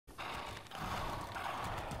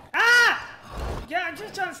I'm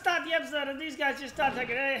just trying to start the episode and these guys just start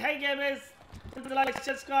attacking. Hey gamers, like,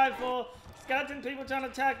 subscribe for skeleton people trying to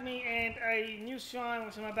attack me and a new shrine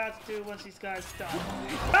which I'm about to do once these guys start.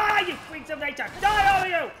 Ah, you freaks of nature! Die, all of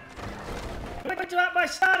you! You interrupt my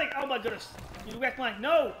starting! Oh my goodness. You wrecked mine.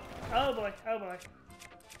 No! Oh boy, oh boy.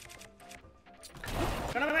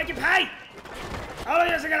 It's gonna make you pay! All of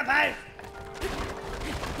you are gonna pay!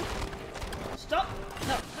 Stop!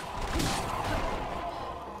 No.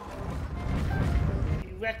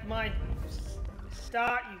 You wrecked my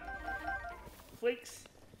start, you freaks.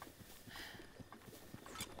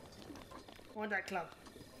 I want that club.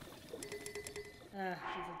 Ah,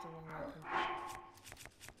 that's a long weapon.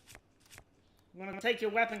 I'm gonna take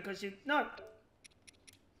your weapon because you... No!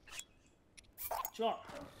 Drop.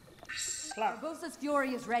 Club. Barbosa's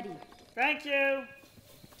fury is ready. Thank you!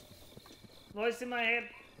 Voice in my head.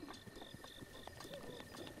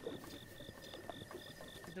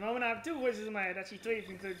 At the moment I have two voices in my head, actually three if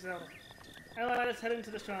you include Zelda. Anyway, let's head into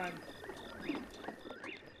the shrine.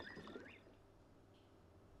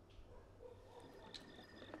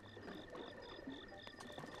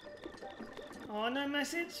 Oh, no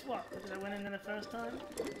message? What? Because I went in there the first time?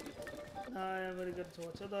 No, I have really good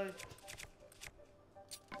torch, although...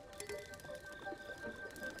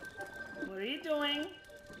 What are you doing?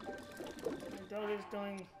 My dog is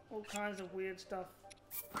doing all kinds of weird stuff.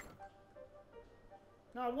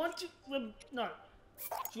 No, I want to... No.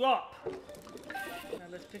 Drop. Now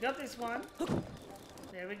let's pick up this one.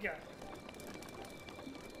 There we go.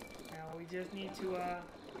 Now we just need to,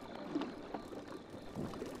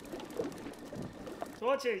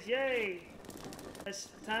 torches, yay! It's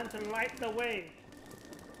time to light the way.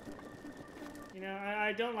 You know,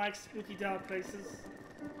 I don't like spooky dark places.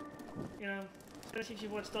 You know, especially if you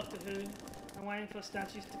watch Doctor Who. I'm waiting for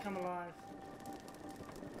statues to come alive.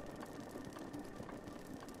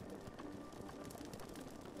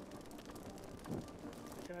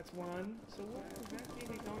 Okay, that's one. So where is that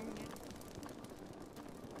baby going again?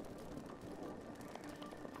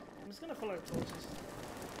 I'm just gonna follow torches.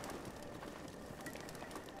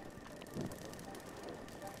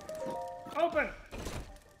 Open!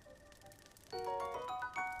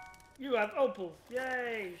 You have opal.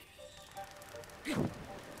 Yay!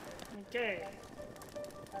 Okay.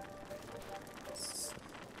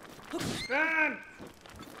 Run!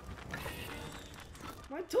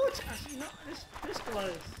 My torch! Actually, no, this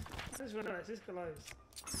glows. This realize this glows.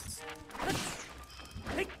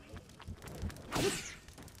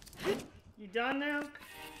 You done now?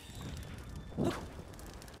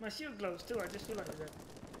 My shield glows too. I just feel like that.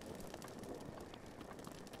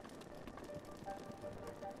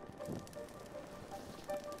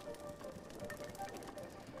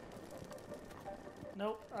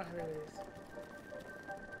 Nope. Ah, there it is.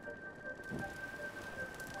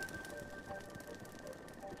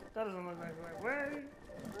 That doesn't look like the right way.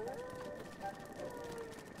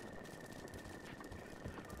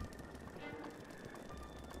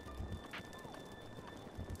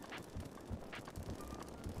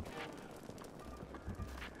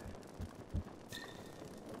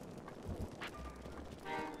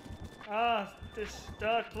 Ah, this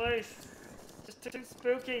dark place. Just too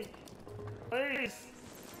spooky. Please,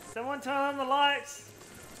 someone turn on the lights.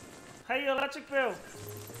 Pay your electric bill.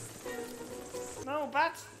 No,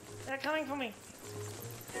 bats, they're coming for me.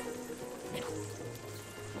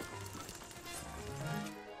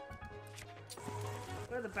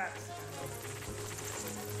 Where are the bats?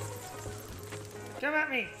 Come at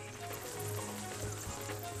me.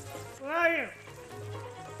 Where are you?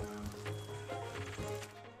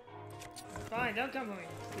 Fine, don't come for me,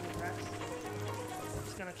 stupid bats.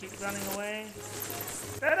 Just gonna keep running away.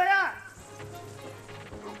 There they are!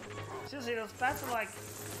 Seriously, those bats are like...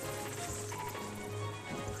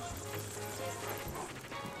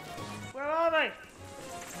 Where are they?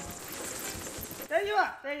 There you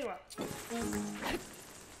are! There you are!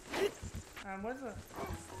 Where's the...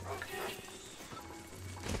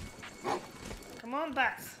 Come on,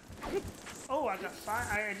 bats! Oh, I got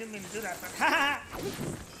fire. I didn't mean to do that, but... Haha!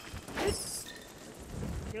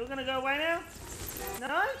 You're gonna go away now?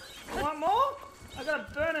 No? You want more? I got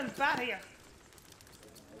a burning bat here.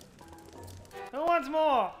 Who wants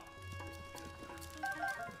more?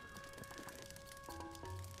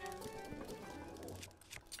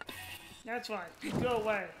 That's right. You go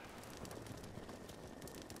away.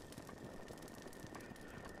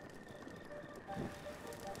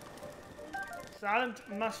 Silent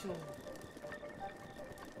mushroom.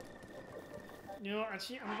 You know,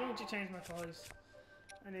 actually, I'm going to change my clothes.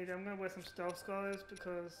 I'm gonna wear some stealth clothes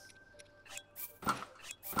because I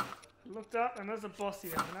looked up and there's a boss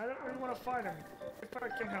here and I don't really want to fight him if I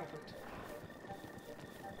can help it.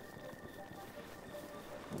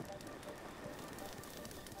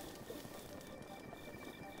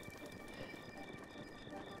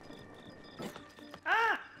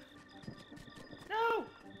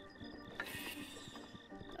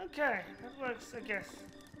 Okay, that works, I guess.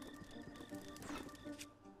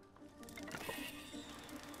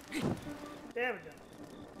 There we go.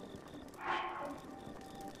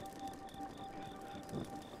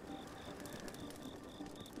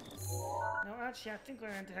 No, actually, I think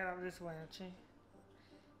we're going to head out this way, actually.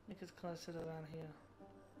 I think it's closer to around here.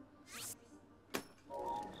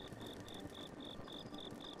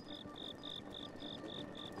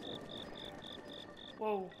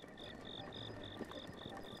 Whoa.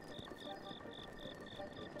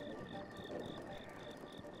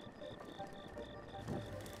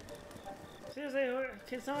 Seriously,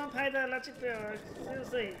 can someone pay the electric bill?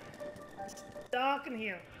 Seriously, it's dark in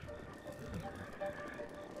here.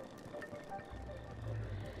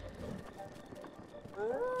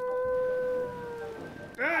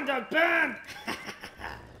 Burn, dog, burn!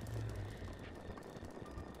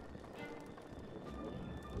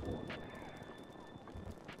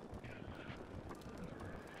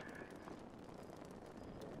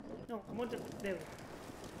 No, I want to. There we go.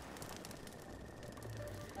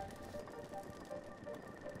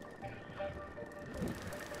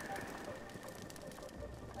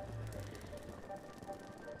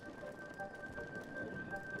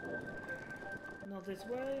 Not this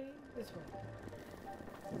way, this way.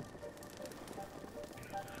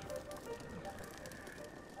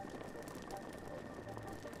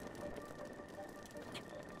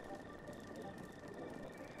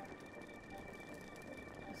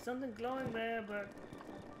 There's something glowing there, but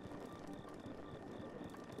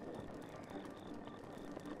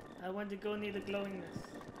I want to go near the glowingness.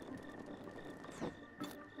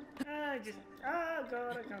 Oh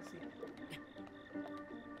god, I can't see it.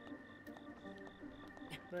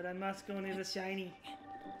 But I must go near the shiny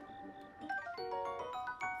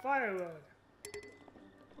fire rod.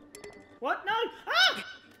 What? No! Ah!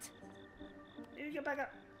 You get back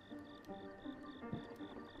up.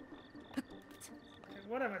 Okay,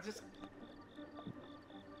 whatever, just...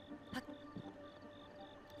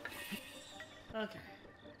 Okay.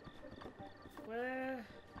 Where?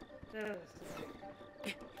 There it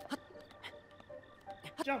is.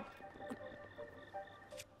 Jump!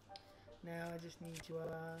 Now I just need to,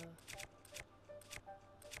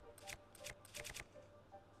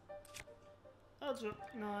 I'll drop,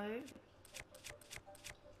 no.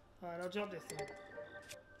 Alright, I'll drop this thing.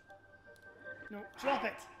 No, drop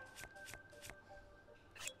it!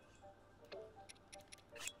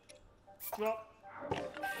 Drop.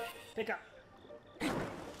 Pick up.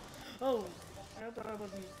 Oh, I thought I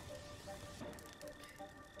wasn't.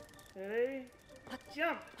 Ready?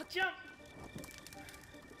 Jump! Jump!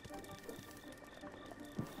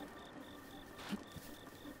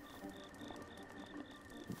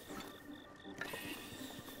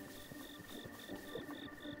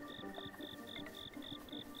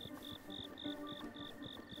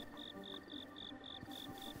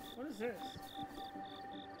 What is this?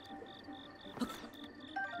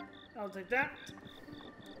 I'll take that.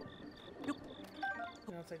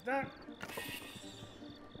 And I'll take that.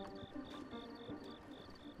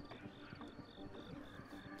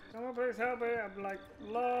 Someone please help me, I'm like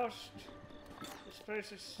lost. This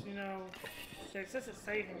place is, you know, it says it's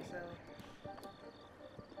saving, so.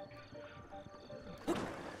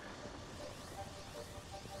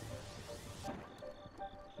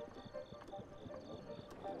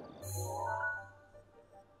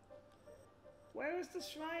 Where is the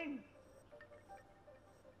shrine?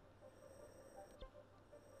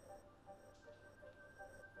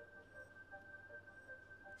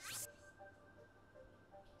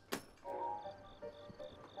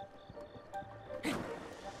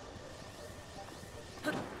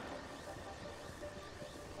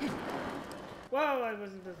 Whoa, I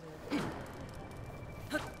wasn't visible.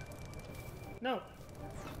 No.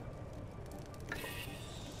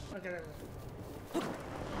 Okay, there we go.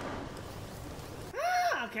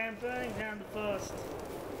 Ah! Okay, I'm burning down the first.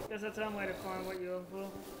 Guess that's one way to find what you're looking for.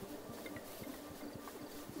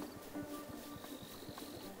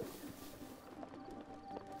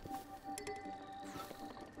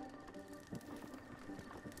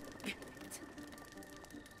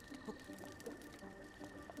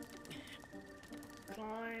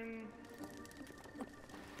 Climb.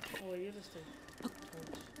 Oh, you just a torch.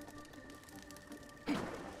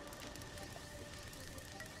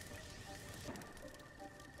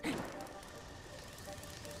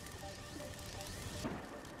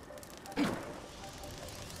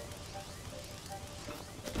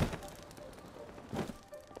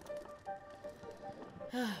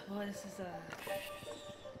 Boy, this is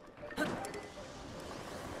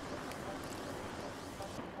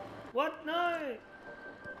What? No!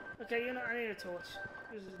 Okay, you know, I need a torch.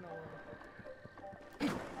 This is not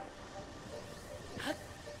one.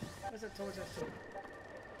 Where's the torch I saw?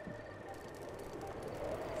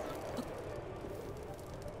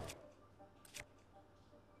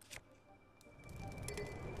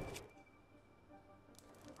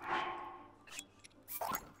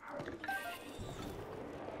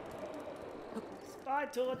 Spy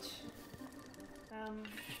torch.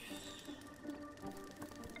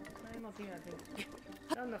 Flame up here, I think.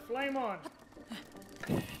 Turn the flame on.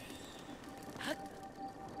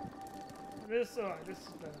 This is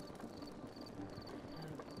better.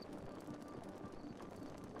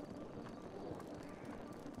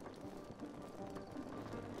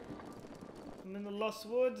 I'm in the Lost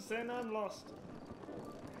Woods and I'm lost.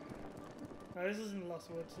 No, this isn't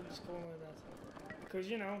Lost Woods, so just call me that. Because,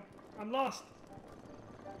 you know, I'm lost.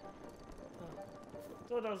 Oh.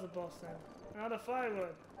 Thought that was the boss then. Another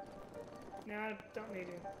firewood. No, I don't need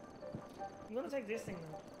it. I'm gonna take this thing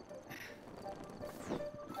though.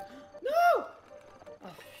 No!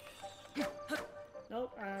 Oh.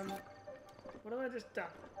 Nope, what have I just done?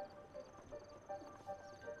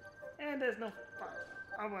 And there's no fire.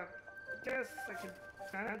 Oh well, I guess I can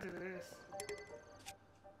try to do this.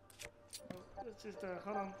 Oh, let's just,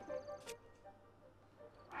 hold on.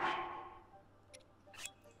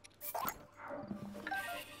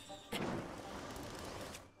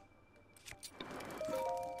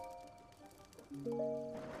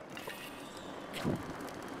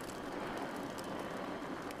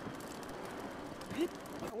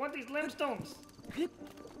 I want these limstones.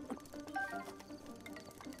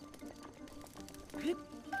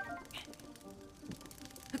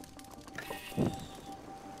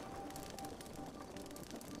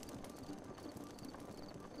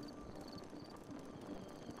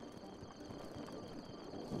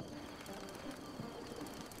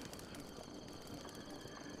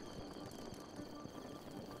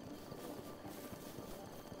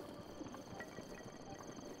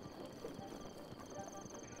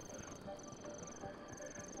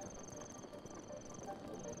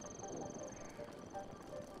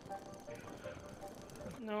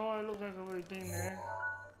 No, I look like I've already been there.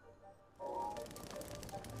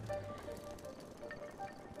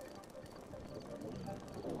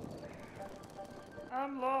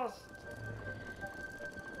 I'm lost.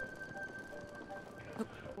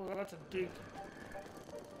 Oh, that's a dig.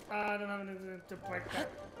 I don't have anything to break that.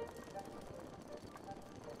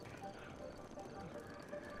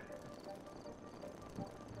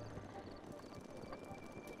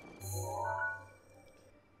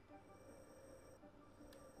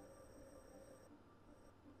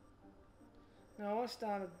 No, I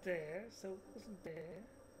started there, so it wasn't there.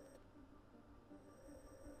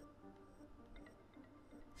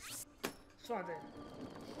 Let's try there.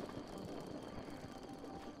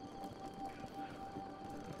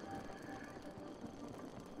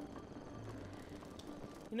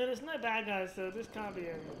 You know, there's no bad guys, so this can't be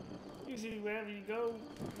area. Usually, wherever you go,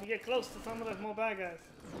 you get close to someone, there's more bad guys.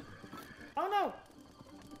 Oh no!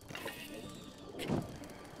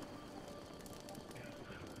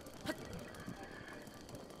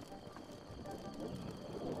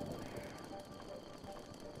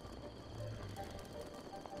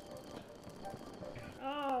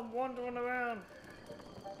 I'm wandering around.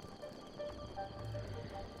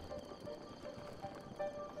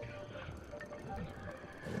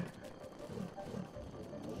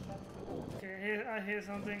 Okay, I hear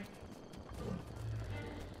something.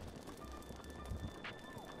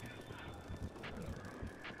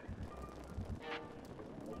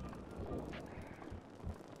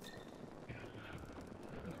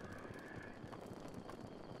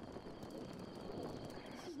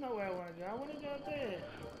 This is not where I want to go. I want to go there.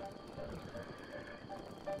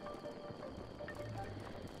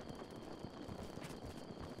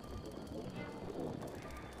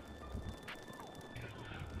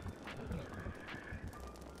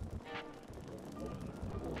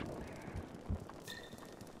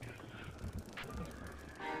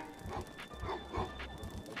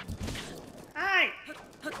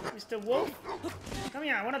 Mr. Wolf? Come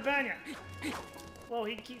here, I want to burn you. Whoa,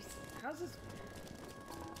 he keeps... How's this...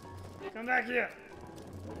 Come back here.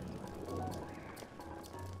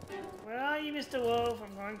 Where are you, Mr. Wolf?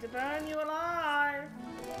 I'm going to burn you alive.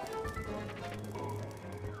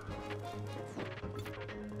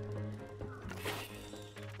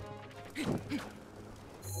 Okay,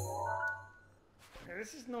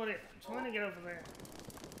 this is not it. I'm trying to get over there.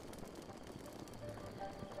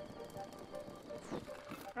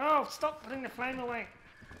 Oh, stop putting the flame away.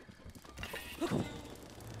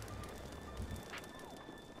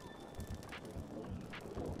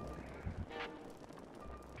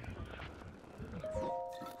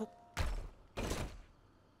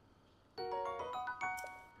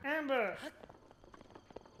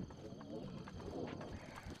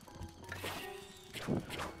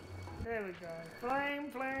 There we go.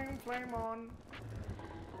 Flame, flame, flame on.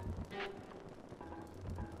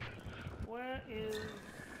 Where is...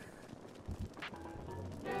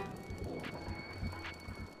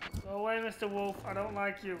 Go away, Mr. Wolf. I don't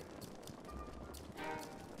like you.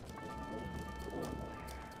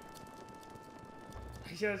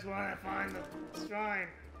 I just want to find the shrine.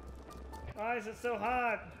 Why is it so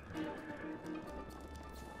hard?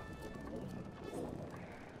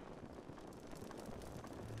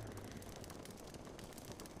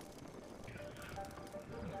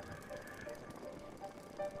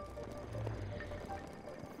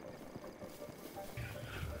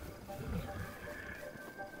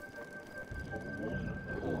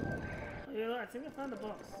 You know, I think I found the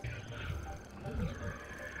boss.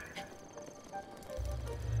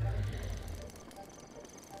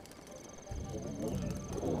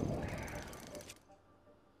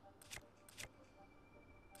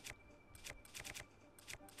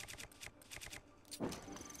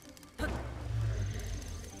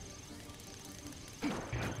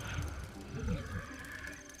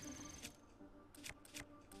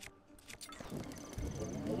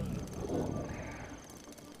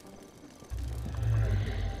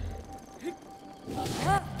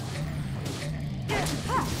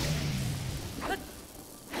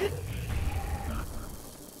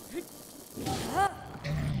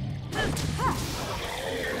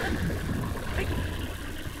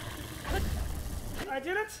 I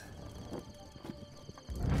did it!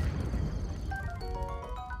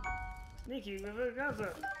 Sneaky with a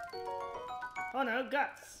gutter. Oh no,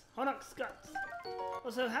 guts. Honok's guts.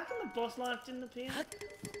 Also, how come the boss life didn't appear?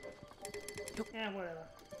 Yeah, whatever.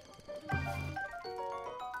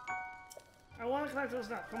 I want to collect all the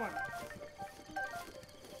stuff, come on.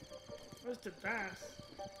 Roasted bass.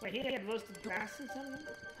 Wait, he had roasted bass in something?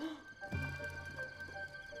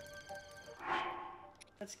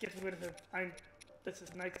 Let's get rid of it. This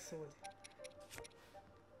is nice sword.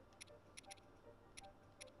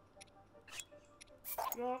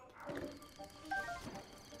 Drop.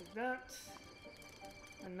 Take that.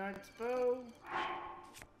 A knight's bow.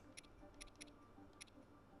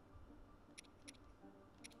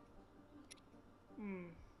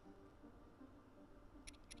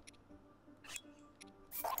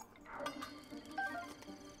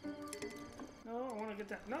 No, I want to get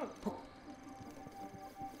that. No!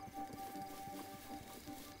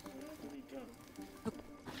 Where did he go?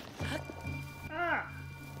 Ah!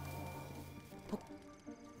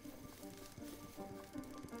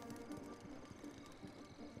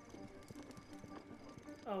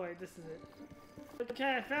 Oh wait, this is it.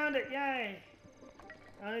 Okay, I found it, yay!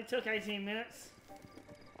 Only took 18 minutes.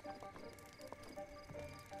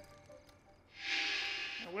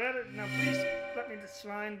 Now where did, now please let me the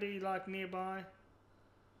shrine be like nearby.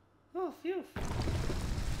 Oh, phew.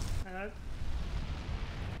 I hope.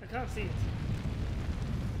 I can't see it.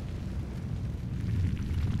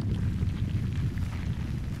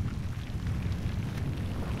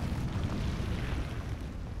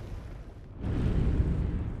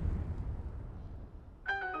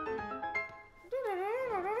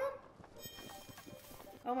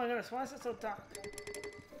 Oh my goodness, why is it so dark?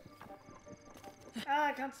 Ah,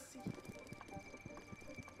 I can't see.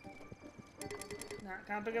 Nah,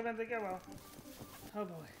 can't pick up anything. Oh well. Oh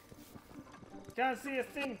boy. Can't see a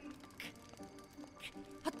thing.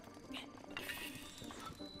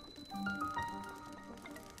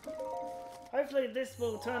 Hopefully this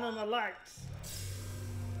will turn on the lights.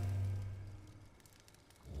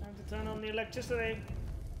 Time to turn on the electricity.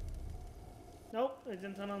 Nope, it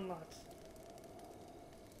didn't turn on the lights.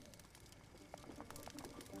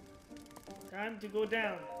 Time to go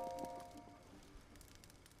down.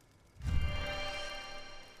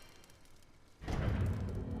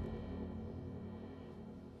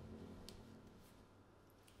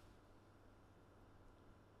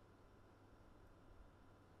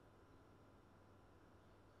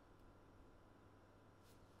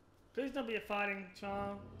 Please don't be a fighting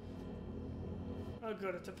child. Oh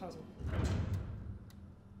good, it's a puzzle.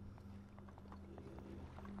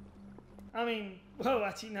 I mean, whoa,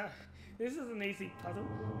 actually no. This is an easy puzzle.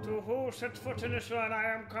 To who sets foot in the shrine I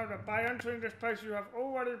am conquered. By entering this place you have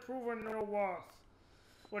already proven your worth.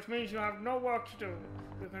 Which means you have no work to do.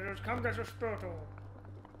 You can just come get your spirit orb.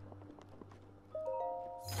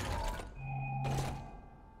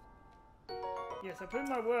 Yes, I proved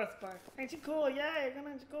my worth by ancient core, yay, I got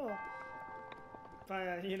an ancient core.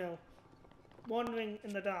 By, you know, wandering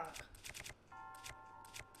in the dark.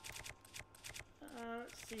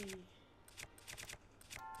 Let's see.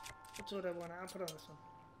 What sword I want? I'll put on this one.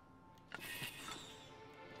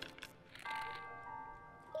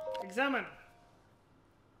 Examine.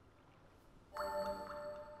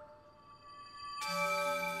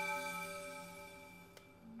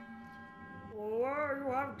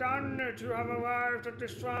 have done it. You have arrived at the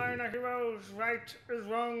shrine of heroes, right as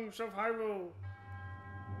wrongs of Hyrule.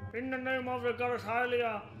 In the name of the goddess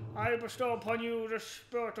Hylia, I bestow upon you the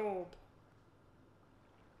spirit orb.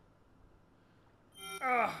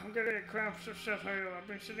 Ah, I'm getting cramps of stuff here. I've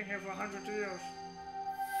been sitting here for 100 years.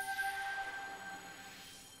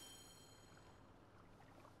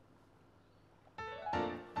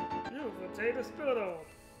 You've obtained a spirit orb.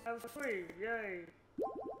 Have free, yay.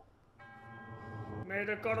 May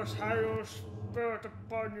the goddess Hyrule's spirit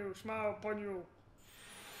upon you, smile upon you.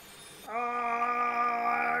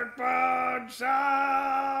 Ah, it burns!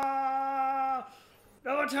 Ah!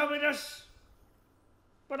 No one tell me this!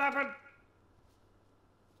 What happened?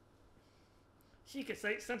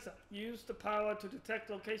 Sheikah sensor. Use the power to detect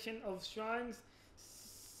location of shrines.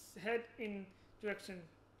 Head in direction.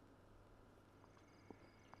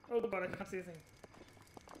 Oh god, I can't see a thing.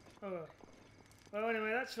 Oh god. Well,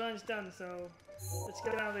 anyway, that shrine's done, so let's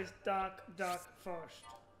get out of this dark forest.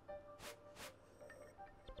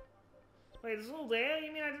 Wait, it's all there?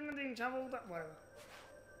 You mean I didn't even travel that way?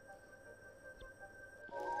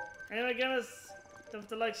 Anyway, guys, don't forget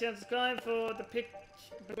to like, share, and subscribe for the pitch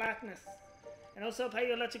blackness. And also pay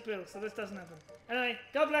your electric bill so this doesn't happen. Anyway,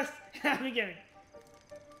 God bless. Happy gaming.